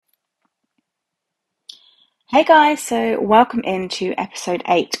Hey guys, so welcome into episode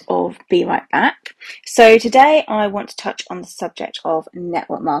 8 of Be Right Back. So today I want to touch on the subject of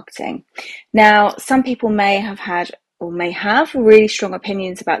network marketing. Now, some people may have had or may have really strong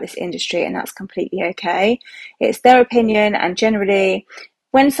opinions about this industry, and that's completely okay. It's their opinion, and generally,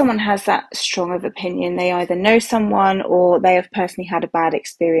 when someone has that strong of opinion, they either know someone or they have personally had a bad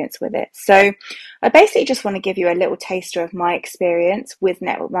experience with it. So I basically just want to give you a little taster of my experience with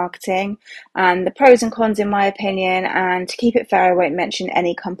network marketing and the pros and cons in my opinion, and to keep it fair, I won't mention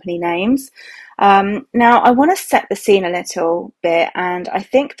any company names. Now, I want to set the scene a little bit, and I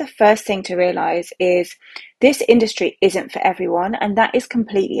think the first thing to realize is this industry isn't for everyone, and that is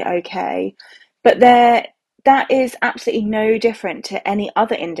completely okay. But that is absolutely no different to any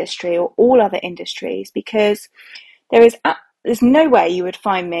other industry or all other industries, because there is there's no way you would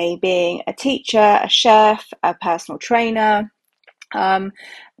find me being a teacher, a chef, a personal trainer, um,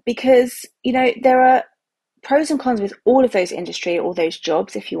 because there are pros and cons with all of those industry, all those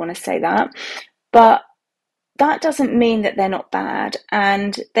jobs, if you want to say that. But that doesn't mean that they're not bad,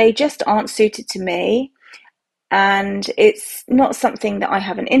 and they just aren't suited to me. And it's not something that I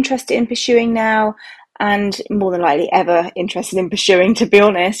have an interest in pursuing now, and more than likely ever interested in pursuing, to be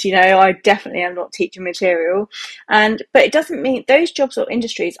honest. I definitely am not teaching material. But it doesn't mean those jobs or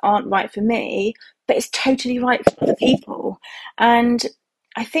industries aren't right for me, but it's totally right for other people. And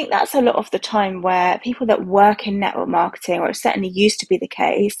I think that's a lot of the time where people that work in network marketing, or it certainly used to be the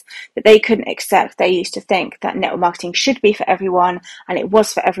case, that they couldn't accept. They used to think that network marketing should be for everyone, and it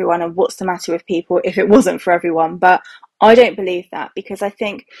was for everyone, and what's the matter with people if it wasn't for everyone? But I don't believe that, because I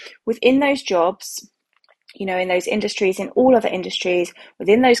think within those jobs, in those industries, in all other industries,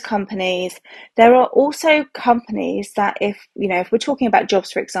 within those companies, there are also companies that if we're talking about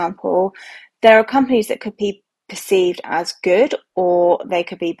jobs, for example, there are companies that could be perceived as good, or they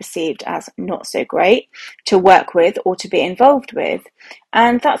could be perceived as not so great to work with or to be involved with.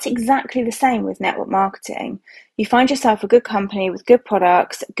 And that's exactly the same with network marketing. You find yourself a good company with good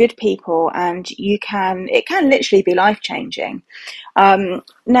products, good people, and it can literally be life-changing.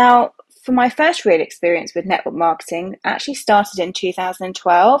 Now, for my first real experience with network marketing, actually started in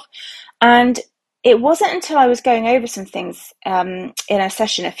 2012, and it wasn't until I was going over some things in a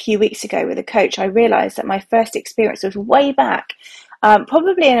session a few weeks ago with a coach, I realised that my first experience was way back,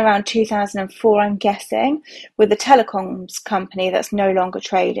 probably in around 2004, I'm guessing, with a telecoms company that's no longer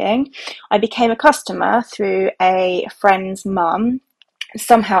trading. I became a customer through a friend's mum,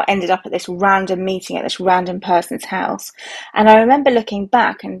 somehow ended up at this random meeting at this random person's house. And I remember looking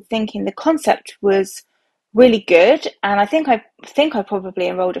back and thinking the concept was really good, and I think I probably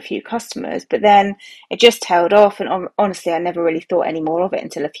enrolled a few customers, but then it just tailed off, and honestly I never really thought any more of it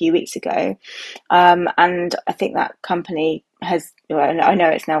until a few weeks ago. And I think that company has, well, I know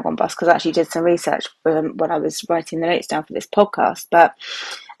it's now gone bust, because I actually did some research when I was writing the notes down for this podcast. But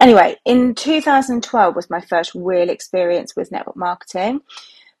anyway, in 2012 was my first real experience with network marketing.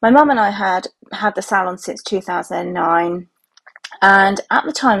 My mum and I had the salon since 2009, and at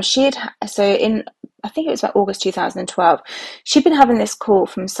the time I think it was about August 2012, she'd been having this call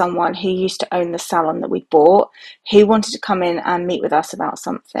from someone who used to own the salon that we'd bought, who wanted to come in and meet with us about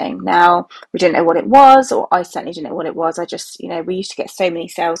something. Now, we didn't know what it was, or I certainly didn't know what it was. I just, we used to get so many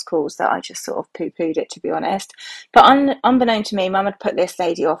sales calls that I just sort of poo-pooed it, to be honest. But unbeknown to me, Mum had put this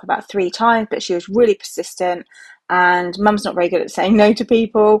lady off about 3 times, but she was really persistent, and Mum's not very good at saying no to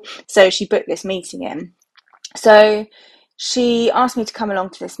people, so she booked this meeting in. So she asked me to come along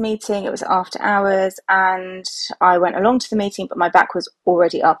to this meeting. It was after hours, and I went along to the meeting, but my back was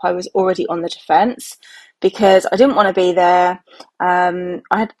already up. I was already on the defence, because I didn't want to be there. I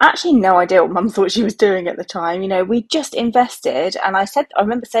had actually no idea what Mum thought she was doing at the time. We just invested, and I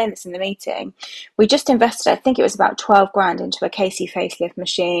remember saying this in the meeting, we just invested, I think it was about 12 grand into a Casey facelift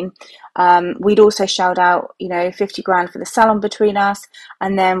machine. We'd also shelled out, 50 grand for the salon between us,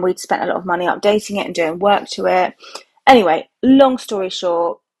 and then we'd spent a lot of money updating it and doing work to it. Anyway, long story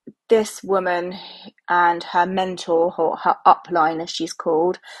short, this woman and her mentor, or her upline as she's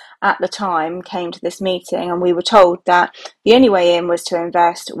called, at the time came to this meeting, and we were told that the only way in was to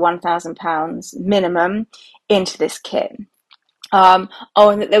invest £1,000 minimum into this kit. And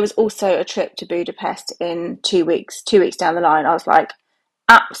that there was also a trip to Budapest in 2 weeks, 2 weeks down the line. I was like,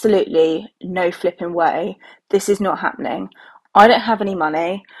 absolutely no flipping way. This is not happening. I don't have any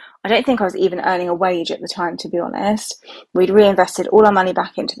money. I don't think I was even earning a wage at the time, to be honest. We'd reinvested all our money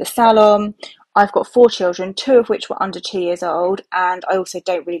back into the salon. I've got 4 children, 2 of which were under 2 years old, and I also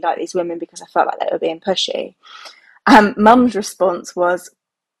don't really like these women because I felt like they were being pushy. Mum's response was,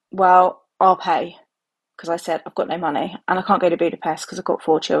 well, I'll pay, because I said I've got no money and I can't go to Budapest because I've got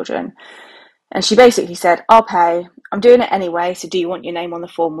 4 children. And she basically said, I'll pay. I'm doing it anyway, so do you want your name on the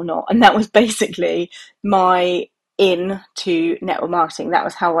form or not? And that was basically my in to network marketing. That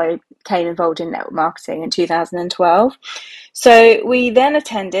was how I became involved in network marketing in 2012. So we then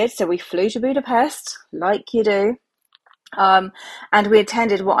attended, so we flew to Budapest, like you do, and we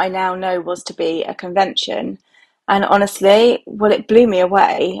attended what I now know was to be a convention. And honestly, well, it blew me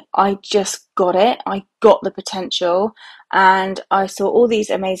away. I just got it. I got the potential. And I saw all these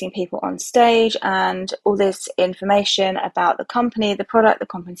amazing people on stage and all this information about the company, the product, the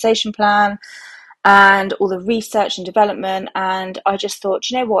compensation plan, and all the research and development. And I just thought,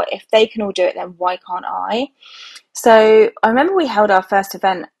 you know what? If they can all do it, then why can't I? So I remember we held our first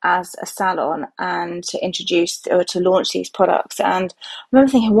event as a salon and to introduce or to launch these products. And I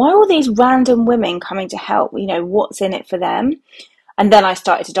remember thinking, why are all these random women coming to help? You know, what's in it for them? And then I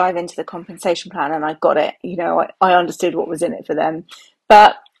started to dive into the compensation plan and I got it. You know, I understood what was in it for them.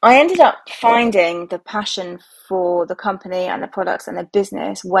 But I ended up finding the passion for the company and the products and the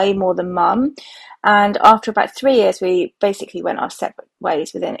business way more than mum. And after about 3 years, we basically went our separate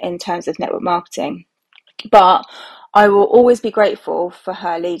ways in terms of network marketing. But I will always be grateful for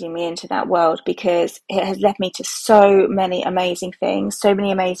her leading me into that world because it has led me to so many amazing things, so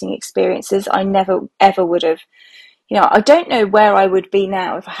many amazing experiences I never ever would have. You know, I don't know where I would be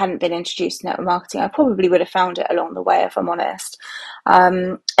now if I hadn't been introduced to network marketing. I probably would have found it along the way, if I'm honest.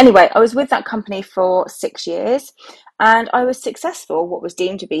 Anyway, I was with that company for 6 years and I was successful, what was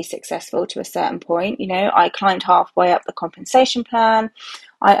deemed to be successful to a certain point. You know, I climbed halfway up the compensation plan.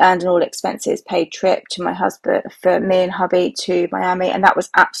 I earned an all expenses paid trip to my husband, for me and hubby, to Miami, and that was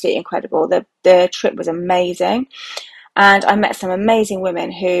absolutely incredible. The trip was amazing. And I met some amazing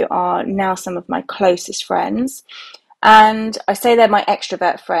women who are now some of my closest friends. And I say they're my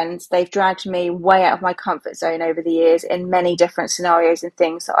extrovert friends. They've dragged me way out of my comfort zone over the years in many different scenarios and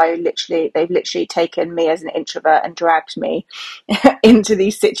things that they've literally taken me as an introvert and dragged me into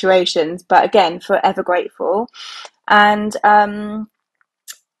these situations. But again, forever grateful. And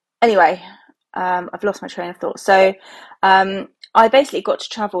anyway, I've lost my train of thought. So I basically got to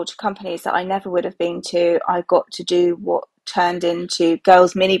travel to companies that I never would have been to. I got to do what turned into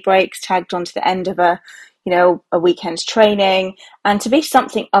girls' mini breaks, tagged onto the end of a weekend's training, and to be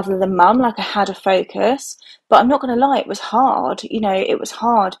something other than mum. Like, I had a focus, but I'm not going to lie, it was hard. You know, it was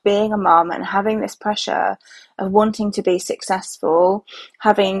hard being a mum and having this pressure of wanting to be successful,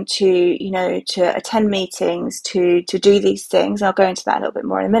 having to, you know, to attend meetings, to do these things. I'll go into that a little bit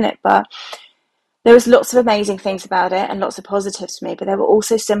more in a minute, but there was lots of amazing things about it and lots of positives for me, but there were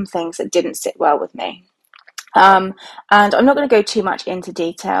also some things that didn't sit well with me. And I'm not going to go too much into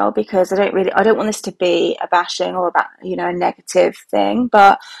detail because I don't want this to be a bashing or about, you know, a negative thing,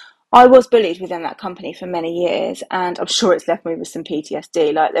 but I was bullied within that company for many years, and I'm sure it's left me with some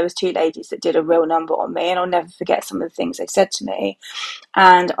PTSD. Like, there was two ladies that did a real number on me, and I'll never forget some of the things they said to me.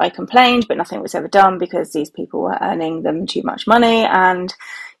 And I complained, but nothing was ever done because these people were earning them too much money, and,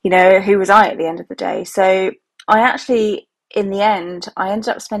 you know, who was I at the end of the day? So I actually, in the end, I ended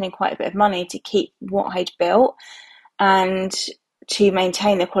up spending quite a bit of money to keep what I'd built and to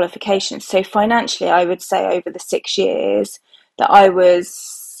maintain the qualifications. So financially, I would say over the 6 years that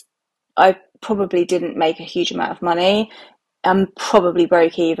I probably didn't make a huge amount of money. Probably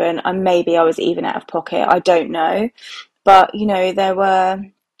broke even, and maybe I was even out of pocket. I don't know. But, you know, there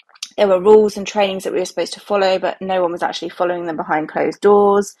were rules and trainings that we were supposed to follow, but no one was actually following them behind closed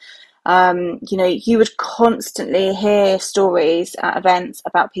doors. You know, you would constantly hear stories at events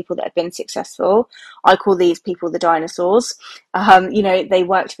about people that have been successful. I call these people the dinosaurs. You know, they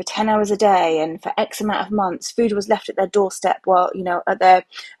worked for 10 hours a day and for X amount of months, food was left at their doorstep while, you know, at their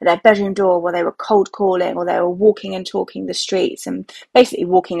bedroom door while they were cold calling, or they were walking and talking the streets. And basically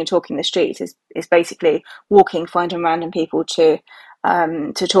walking and talking the streets is basically walking, finding random people to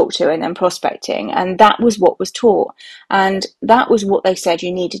talk to, and then prospecting. And that was what was taught. And that was what they said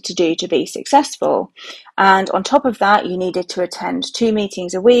you needed to do to be successful. And on top of that, you needed to attend 2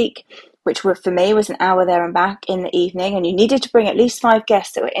 meetings a week, which were, for me, was an hour there and back in the evening. And you needed to bring at least 5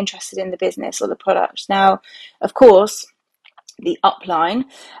 guests that were interested in the business or the product. Now, of course, the upline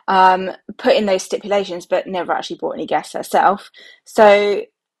put in those stipulations, but never actually brought any guests herself. So,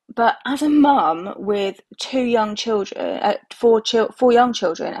 but as a mum with 2 young children, 4 young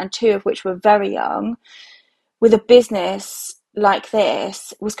children, and 2 of which were very young, with a business like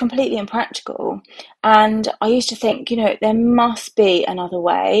this was completely impractical. And I used to think, you know, there must be another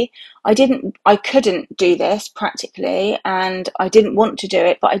way. I couldn't do this practically, and I didn't want to do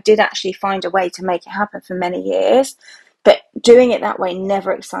it, but I did actually find a way to make it happen for many years. But doing it that way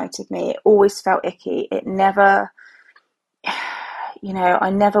never excited me. It always felt icky. It never, I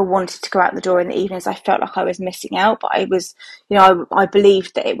never wanted to go out the door in the evenings. I felt like I was missing out, but I was, I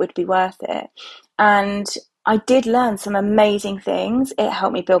believed that it would be worth it. And I did learn some amazing things. It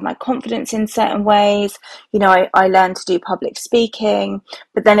helped me build my confidence in certain ways. I learned to do public speaking,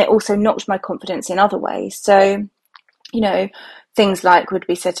 but then it also knocked my confidence in other ways. So, things like would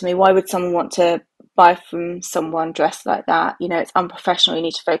be said to me, why would someone want to buy from someone dressed like that? It's unprofessional. You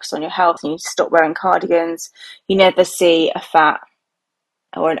need to focus on your health. You need to stop wearing cardigans. You never see a fat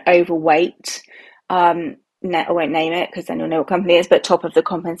or an overweight, I won't name it because then you'll know what company it is, but top of the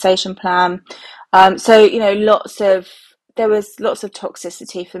compensation plan. So, there was lots of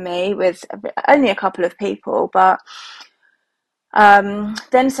toxicity for me with only a couple of people, but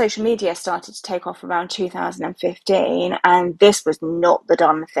then social media started to take off around 2015, and this was not the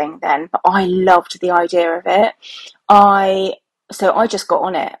done thing then, but I loved the idea of it. So I just got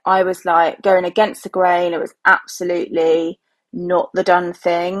on it. I was like going against the grain. It was absolutely not the done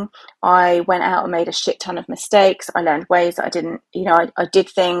thing. I went out and made a shit ton of mistakes. I learned ways that I didn't, I did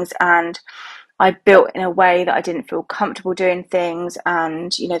things, and I built in a way that I didn't feel comfortable doing things,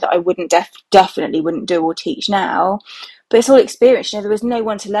 and that I wouldn't definitely wouldn't do or teach now. But it's all experience. There was no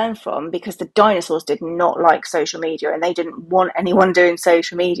one to learn from because the dinosaurs did not like social media, and they didn't want anyone doing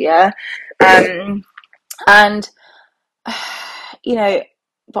social media. And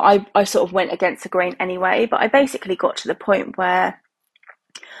but I sort of went against the grain anyway. But I basically got to the point where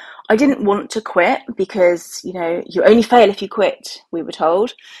I didn't want to quit because you only fail if you quit, we were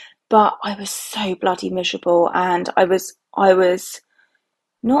told. But I was so bloody miserable, and I was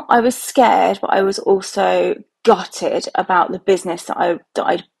scared, but I was also gutted about the business that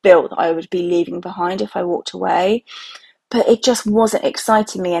I'd built, that I would be leaving behind if I walked away. But it just wasn't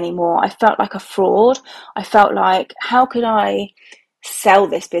exciting me anymore. I felt like a fraud. I felt like, how could I sell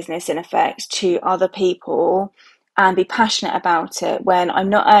this business in effect to other people and be passionate about it when I'm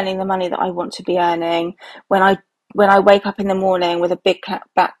not earning the money that I want to be earning, when I wake up in the morning with a big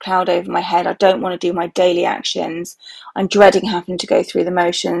black cloud over my head. I don't want to do my daily actions. I'm dreading having to go through the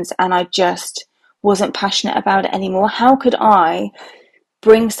motions, and I just wasn't passionate about it anymore. How could I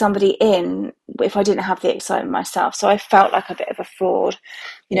bring somebody in if I didn't have the excitement myself? So I felt like a bit of a fraud.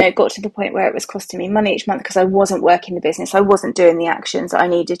 It got to the point where it was costing me money each month because I wasn't working the business. I wasn't doing the actions that I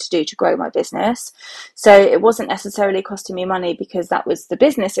needed to do to grow my business. So it wasn't necessarily costing me money because that was the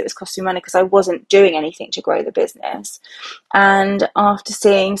business. It was costing me money because I wasn't doing anything to grow the business. And after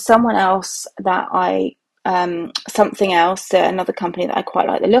seeing someone else that another company that I quite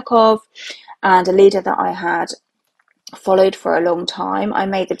like the look of, and a leader that I had followed for a long time, I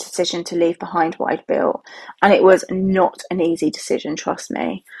made the decision to leave behind what I'd built. And it was not an easy decision, trust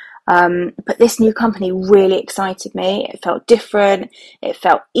me. But this new company really excited me. It felt different. It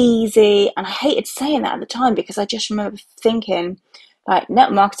felt easy. And I hated saying that at the time because I just remember thinking, like,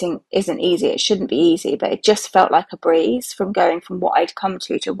 network marketing isn't easy. It shouldn't be easy, but it just felt like a breeze from going from what I'd come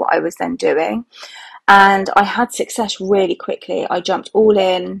to what I was then doing. And I had success really quickly. I jumped all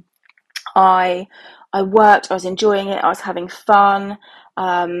in. I worked, I was enjoying it, I was having fun.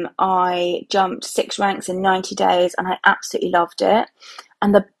 I jumped 6 ranks in 90 days and I absolutely loved it.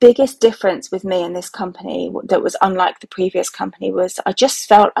 And the biggest difference with me and this company that was unlike the previous company was I just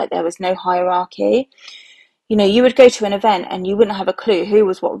felt like there was no hierarchy. You would go to an event and you wouldn't have a clue who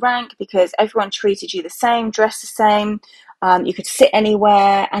was what rank because everyone treated you the same, dressed the same. You could sit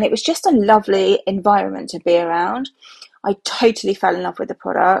anywhere, and it was just a lovely environment to be around. I totally fell in love with the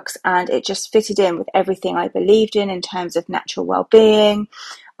products, and it just fitted in with everything I believed in terms of natural well-being.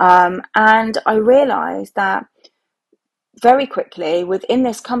 And I realized that very quickly within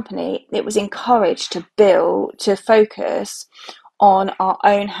this company, it was encouraged to focus on our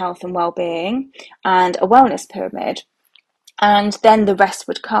own health and well-being and a wellness pyramid. And then the rest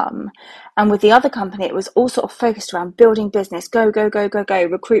would come. And with the other company, it was all sort of focused around building business, go, go, go, go, go,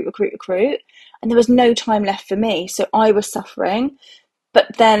 recruit, recruit, recruit. And there was no time left for me. So I was suffering.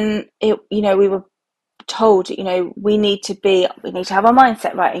 But then we were told, we need to have our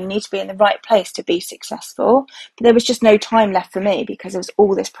mindset right, and you need to be in the right place to be successful. But there was just no time left for me because there was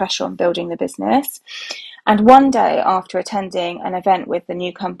all this pressure on building the business. And one day after attending an event with the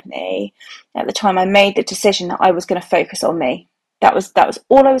new company, at the time I made the decision that I was going to focus on me. That was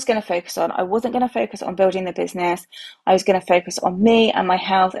all I was going to focus on. I wasn't going to focus on building the business. I was going to focus on me and my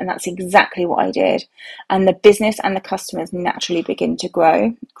health, and that's exactly what I did. And the business and the customers naturally began to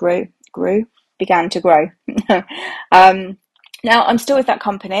grow. Now, I'm still with that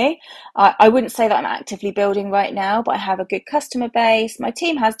company. I wouldn't say that I'm actively building right now, but I have a good customer base. My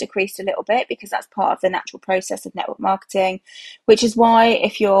team has decreased a little bit because that's part of the natural process of network marketing, which is why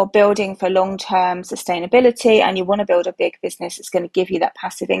if you're building for long-term sustainability and you want to build a big business that's going to give you that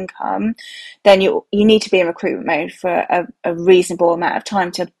passive income, then you need to be in recruitment mode for a reasonable amount of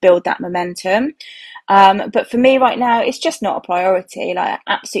time to build that momentum. But for me right now, it's just not a priority. Like,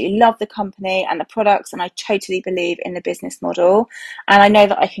 I absolutely love the company and the products, and I totally believe in the business model. And I know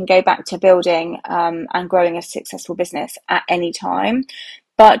that I can go back to building and growing a successful business at any time.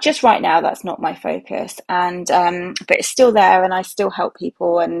 But just right now, that's not my focus. And but it's still there, and I still help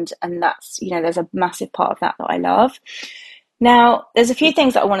people, and that's, there's a massive part of that I love. Now, there's a few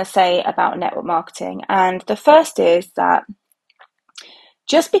things that I want to say about network marketing, and the first is that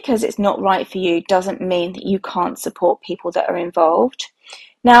just because it's not right for you doesn't mean that you can't support people that are involved.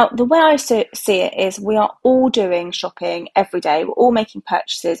 Now, the way I see it is we are all doing shopping every day. We're all making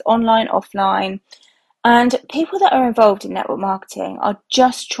purchases online, offline, and people that are involved in network marketing are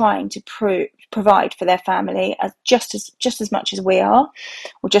just trying to provide for their family as just as much as we are,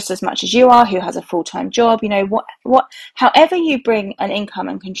 or just as much as you are, who has a full-time job. However you bring an income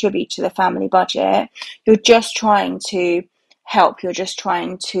and contribute to the family budget, you're just trying to help. You're just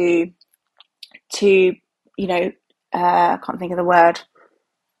trying to I can't think of the word.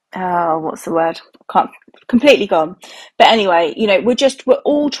 Oh, what's the word? Can't, completely gone. But anyway, we're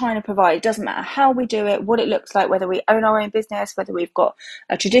all trying to provide. It doesn't matter how we do it, what it looks like, whether we own our own business, whether we've got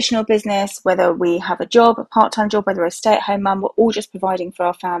a traditional business, whether we have a job, a part-time job, whether we're a stay-at-home mum, we're all just providing for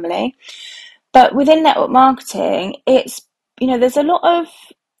our family. But within network marketing, there's a lot of,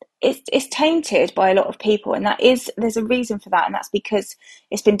 it's tainted by a lot of people, and there's a reason for that, and that's because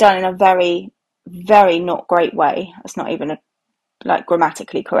it's been done in a very, very not great way. It's not even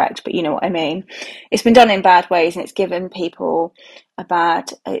grammatically correct, but you know what I mean. It's been done in bad ways, and it's given people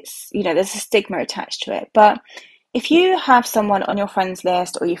there's a stigma attached to it. But if you have someone on your friends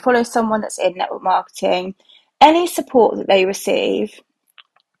list, or you follow someone that's in network marketing, any support that they receive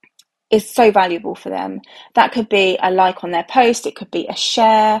is so valuable for them. That could be a like on their post, it could be a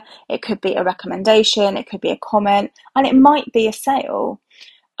share, it could be a recommendation, it could be a comment, and it might be a sale.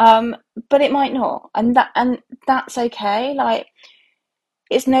 But it might not, and that's okay. Like,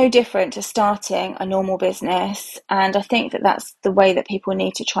 it's no different to starting a normal business, and I think that that's the way that people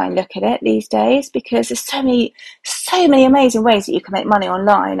need to try and look at it these days, because there's so many amazing ways that you can make money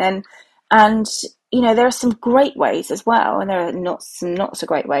online, and there are some great ways as well, and there are some not so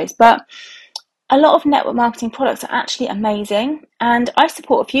great ways, but a lot of network marketing products are actually amazing, and I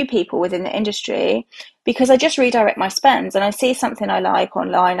support a few people within the industry because I just redirect my spends, and I see something I like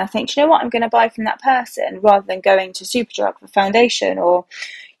online. I think, do you know what, I'm going to buy from that person rather than going to Superdrug for foundation, or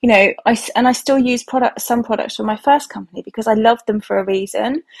I still use some products from my first company because I love them for a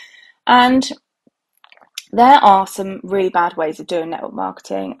reason. And there are some really bad ways of doing network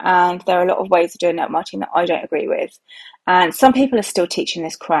marketing, and there are a lot of ways of doing network marketing that I don't agree with. And some people are still teaching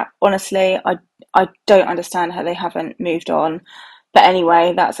this crap. Honestly, I don't understand how they haven't moved on. But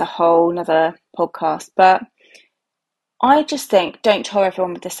anyway, that's a whole nother podcast. But I just think, don't tar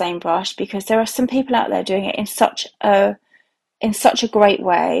everyone with the same brush, because there are some people out there doing it in such a great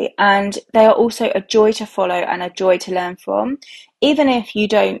way, and they are also a joy to follow and a joy to learn from. Even if you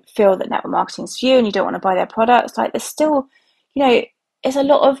don't feel that network marketing is for you and you don't want to buy their products, like, there's still, there's a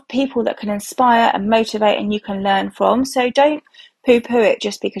lot of people that can inspire and motivate and you can learn from. So don't poo-poo it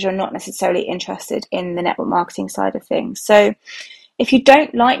just because you're not necessarily interested in the network marketing side of things. So if you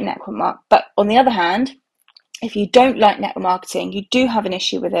don't like but on the other hand, if you don't like network marketing, you do have an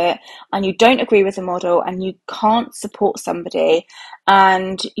issue with it, and you don't agree with the model, and you can't support somebody,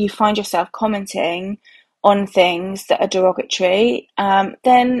 and you find yourself commenting on things that are derogatory,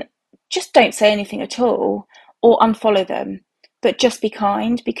 then just don't say anything at all, or unfollow them. But just be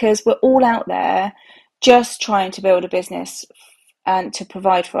kind, because we're all out there just trying to build a business and to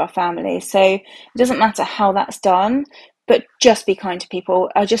provide for our family. So it doesn't matter how that's done, but just be kind to people.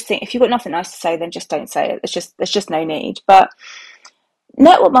 I just think if you've got nothing nice to say, then just don't say it. There's just no need. But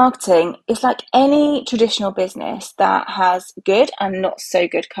network marketing is like any traditional business that has good and not so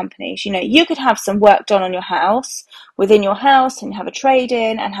good companies. You could have some work done on your house, within your house, and have a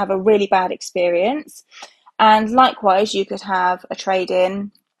trade-in and have a really bad experience. And likewise, you could have a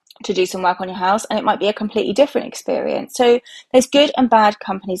trade-in to do some work on your house, and it might be a completely different experience. So there's good and bad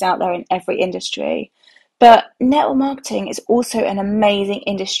companies out there in every industry. But network marketing is also an amazing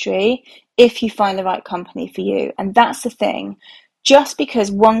industry if you find the right company for you. And that's the thing. Just because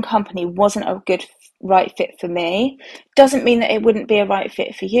one company wasn't a good right fit for me doesn't mean that it wouldn't be a right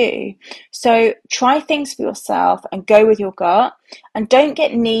fit for you. So try things for yourself and go with your gut, and don't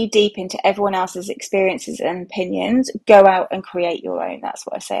get knee deep into everyone else's experiences and opinions. Go out and create your own. That's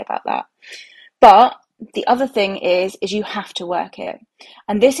what I say about that. But the other thing is you have to work it.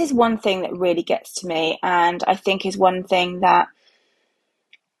 And this is one thing that really gets to me, and I think is one thing that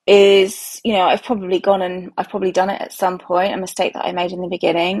is, I've probably done it at some point, a mistake that I made in the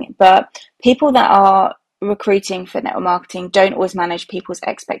beginning. But people that are recruiting for network marketing don't always manage people's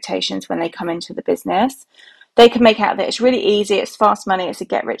expectations when they come into the business. They can make out that it's really easy, it's fast money, it's a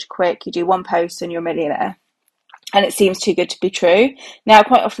get rich quick, you do one post and you're a millionaire. And it seems too good to be true. Now,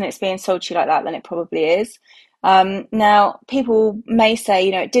 quite often it's being sold to you like that, then it probably is. Now, people may say,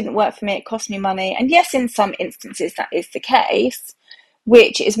 it didn't work for me, it cost me money. And yes, in some instances that is the case,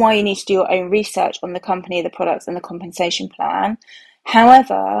 which is why you need to do your own research on the company, the products, and the compensation plan.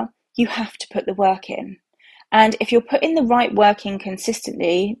 However, you have to put the work in. And if you're putting the right work in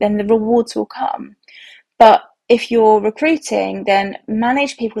consistently, then the rewards will come. But if you're recruiting, then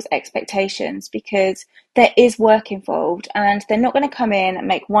manage people's expectations, because there is work involved, and they're not going to come in and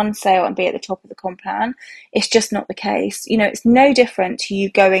make one sale and be at the top of the comp plan. It's just not the case. It's no different to you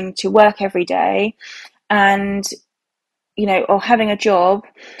going to work every day and, or having a job,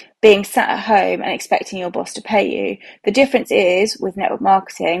 being sat at home and expecting your boss to pay you. The difference is with network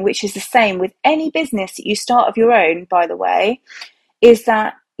marketing, which is the same with any business that you start of your own, by the way, is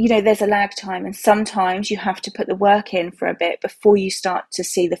that there's a lag time, and sometimes you have to put the work in for a bit before you start to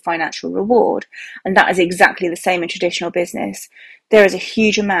see the financial reward. And that is exactly the same in traditional business. There is a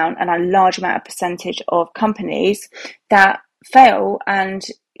huge amount and a large amount of percentage of companies that fail and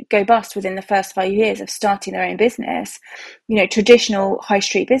go bust within the first 5 years of starting their own business, traditional high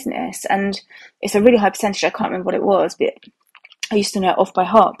street business. And it's a really high percentage. I can't remember what it was, but I used to know it off by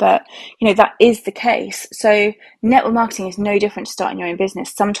heart, but that is the case. So network marketing is no different to starting your own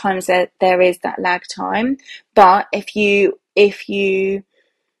business. Sometimes there is that lag time, but if you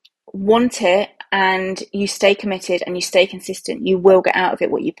want it and you stay committed and you stay consistent, you will get out of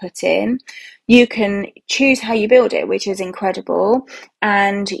it what you put in. You can choose how you build it, which is incredible,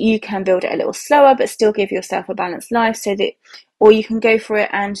 and you can build it a little slower but still give yourself a balanced life, or you can go for it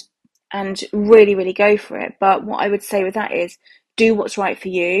and really, really go for it. But what I would say with that is, do what's right for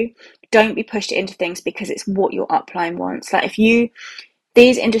you. Don't be pushed into things because it's what your upline wants. Like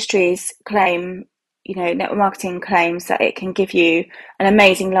these industries claim, network marketing claims that it can give you an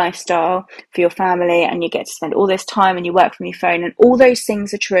amazing lifestyle for your family, and you get to spend all this time and you work from your phone, and all those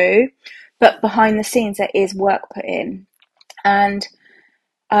things are true. But behind the scenes, there is work put in, and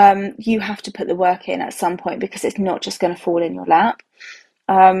you have to put the work in at some point, because it's not just going to fall in your lap.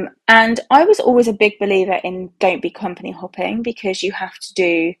 And I was always a big believer in don't be company hopping, because you have to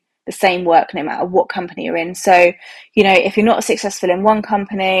do the same work no matter what company you're in. So, if you're not successful in one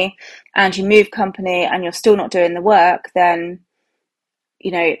company and you move company and you're still not doing the work, then,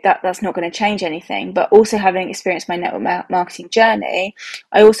 that's not going to change anything. But also, having experienced my network marketing journey,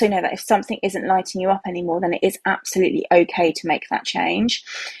 I also know that if something isn't lighting you up anymore, then it is absolutely okay to make that change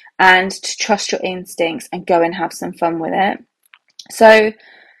and to trust your instincts and go and have some fun with it. So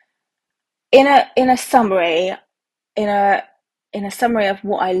in a summary of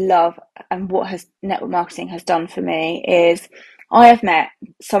what I love and what network marketing has done for me, is I have met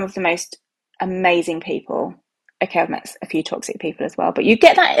some of the most amazing people. Okay, I've met a few toxic people as well, but you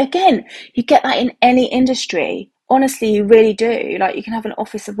get that in any industry. Honestly, you really do. Like, you can have an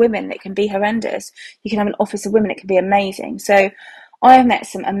office of women that can be horrendous. You can have an office of women that can be amazing. So I have met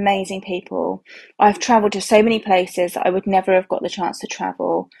some amazing people. I've traveled to so many places that I would never have got the chance to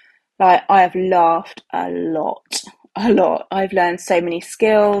travel. Like, I have laughed a lot. I've learned so many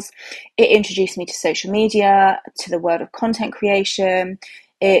skills. It introduced me to social media, to the world of content creation.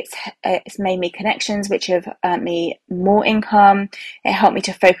 It's made me connections which have earned me more income. It helped me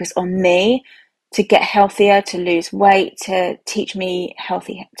to focus on me, to get healthier, to lose weight, to teach me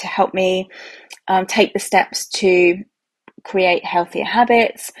healthy, to help me take the steps to create healthier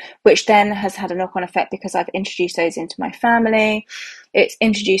habits, which then has had a knock-on effect because I've introduced those into my family. It's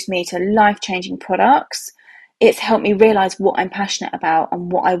introduced me to life-changing products. It's helped me realize what I'm passionate about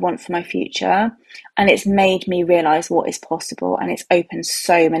and what I want for my future. And it's made me realize what is possible, and it's opened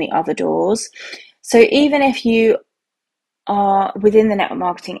so many other doors. So even if you are within the network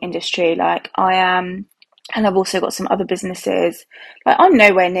marketing industry, like I am, and I've also got some other businesses, like I'm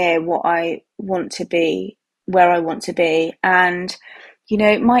nowhere near what I want to be, where I want to be. And,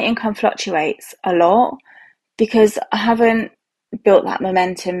 my income fluctuates a lot because I haven't built that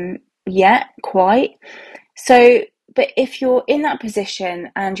momentum yet quite. So but if you're in that position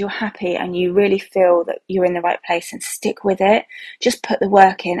and you're happy and you really feel that you're in the right place, and stick with it, just put the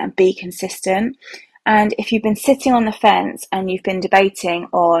work in and be consistent. And if you've been sitting on the fence and you've been debating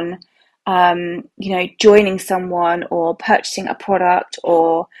on, joining someone or purchasing a product,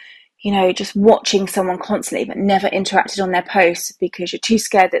 or, just watching someone constantly but never interacted on their posts because you're too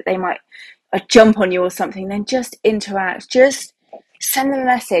scared that they might jump on you or something, then just interact. Just send them a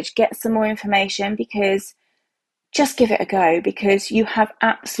message, get some more information, because just give it a go, because you have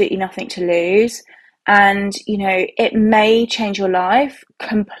absolutely nothing to lose. And, it may change your life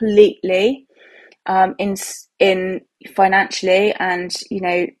completely, in financially, and,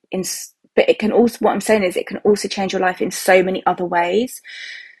 but it can also, what I'm saying is, it can also change your life in so many other ways,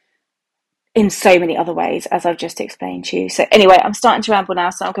 as I've just explained to you. So anyway, I'm starting to ramble now,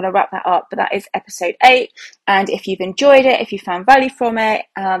 so I'm going to wrap that up. But that is episode 8. And if you've enjoyed it, if you found value from it,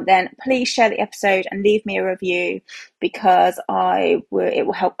 then please share the episode and leave me a review, because it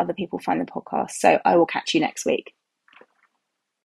will help other people find the podcast. So I will catch you next week.